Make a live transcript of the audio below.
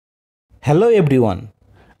Hello everyone,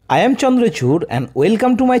 I am Chandrachud and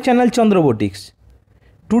welcome to my channel Chandrabotics.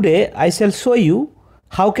 Today I shall show you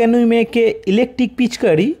how can we make a electric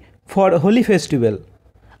pichkari for Holi festival.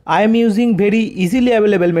 I am using very easily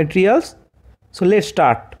available materials, so let's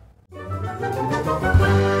start.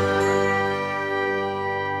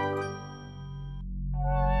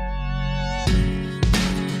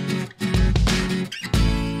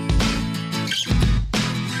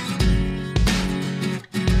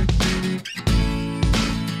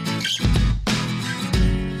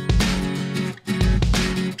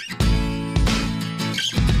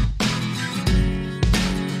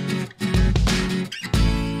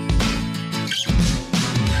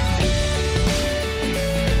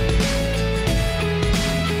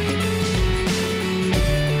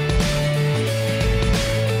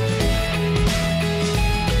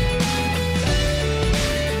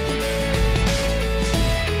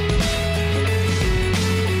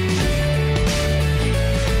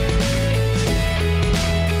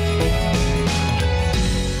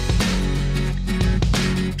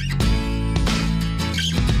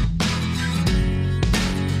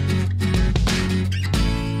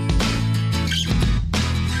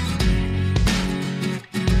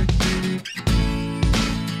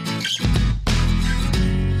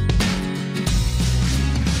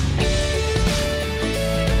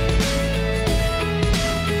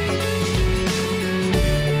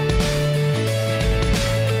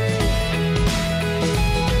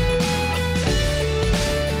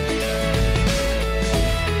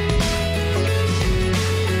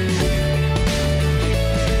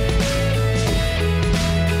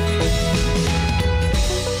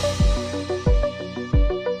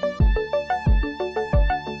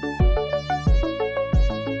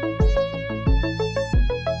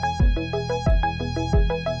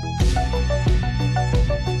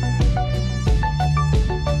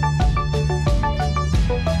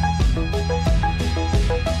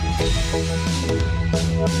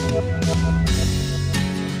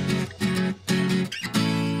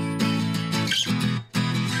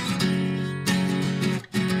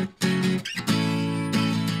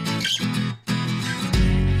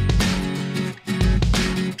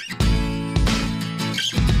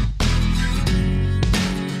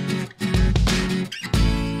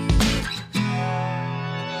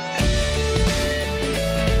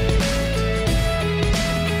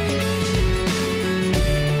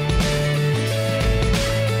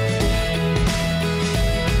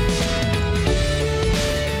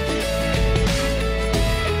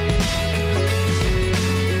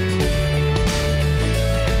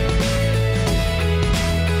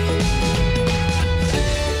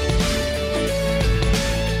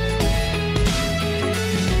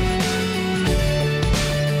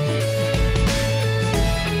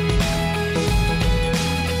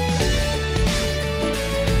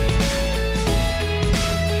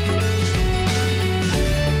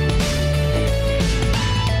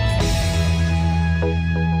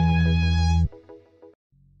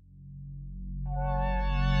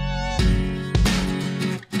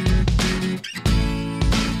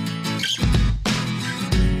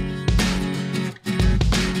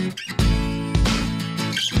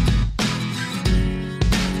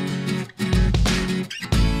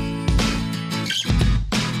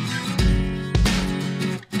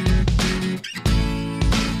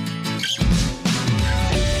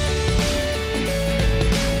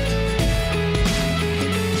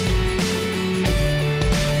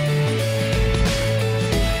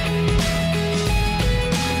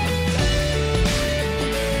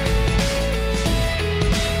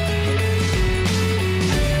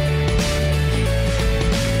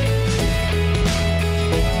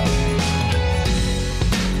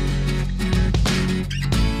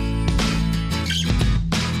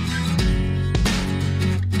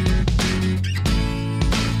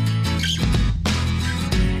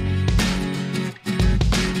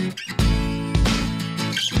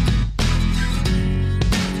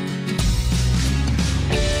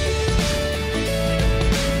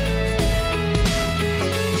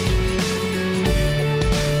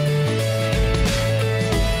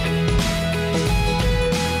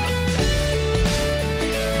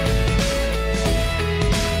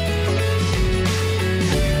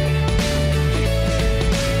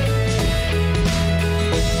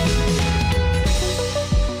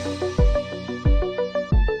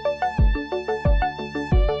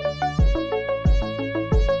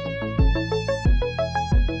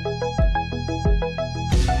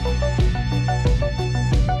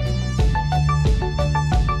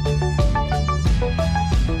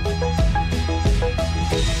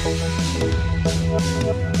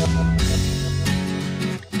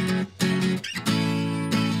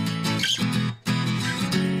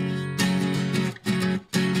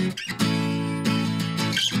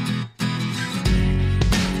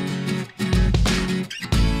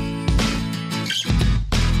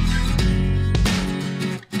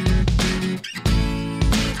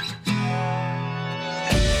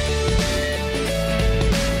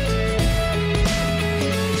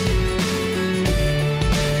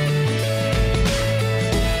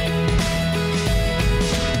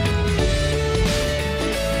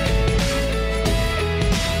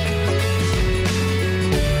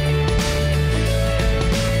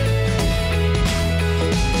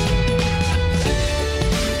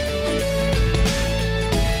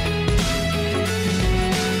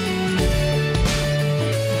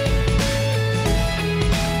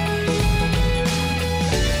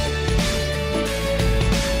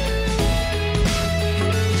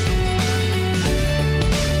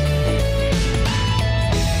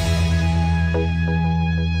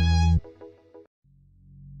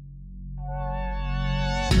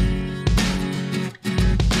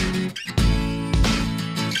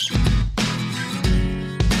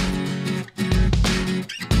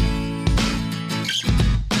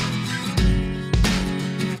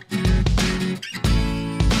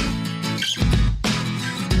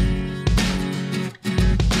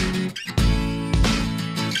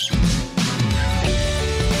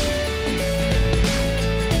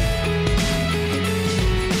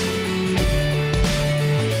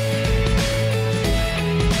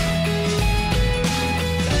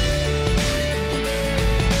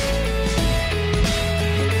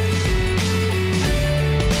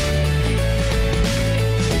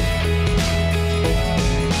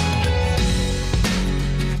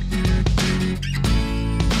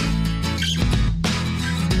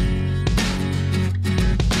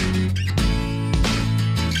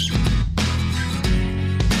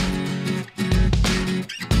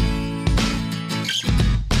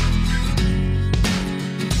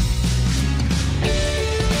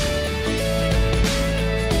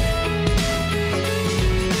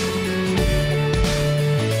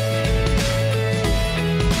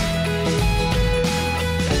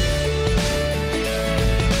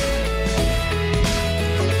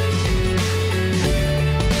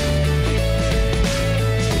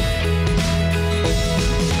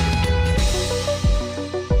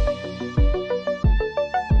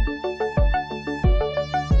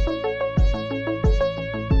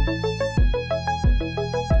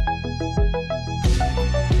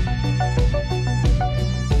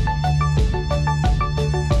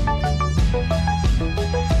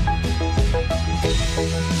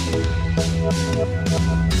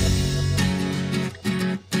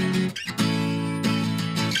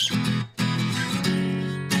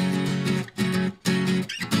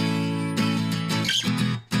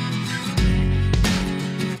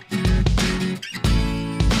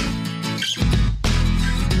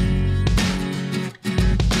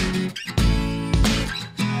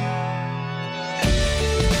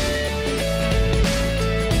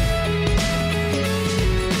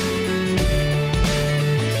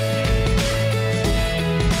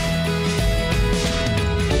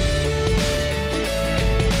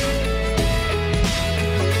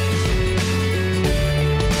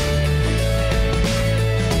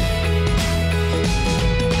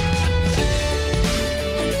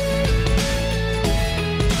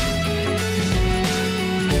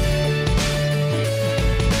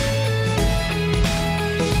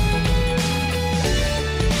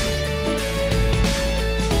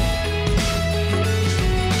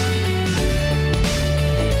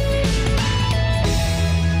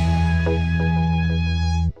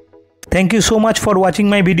 Thank you so much for watching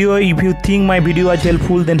my video. If you think my video was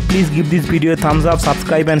helpful, then please give this video a thumbs up,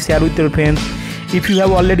 subscribe and share with your friends. If you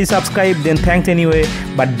have already subscribed, then thanks anyway.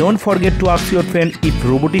 But don't forget to ask your friend if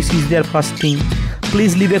robotics is their first thing.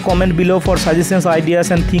 Please leave a comment below for suggestions,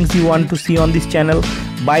 ideas and things you want to see on this channel.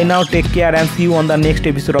 Bye now, take care and see you on the next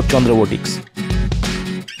episode of Chandrabotics.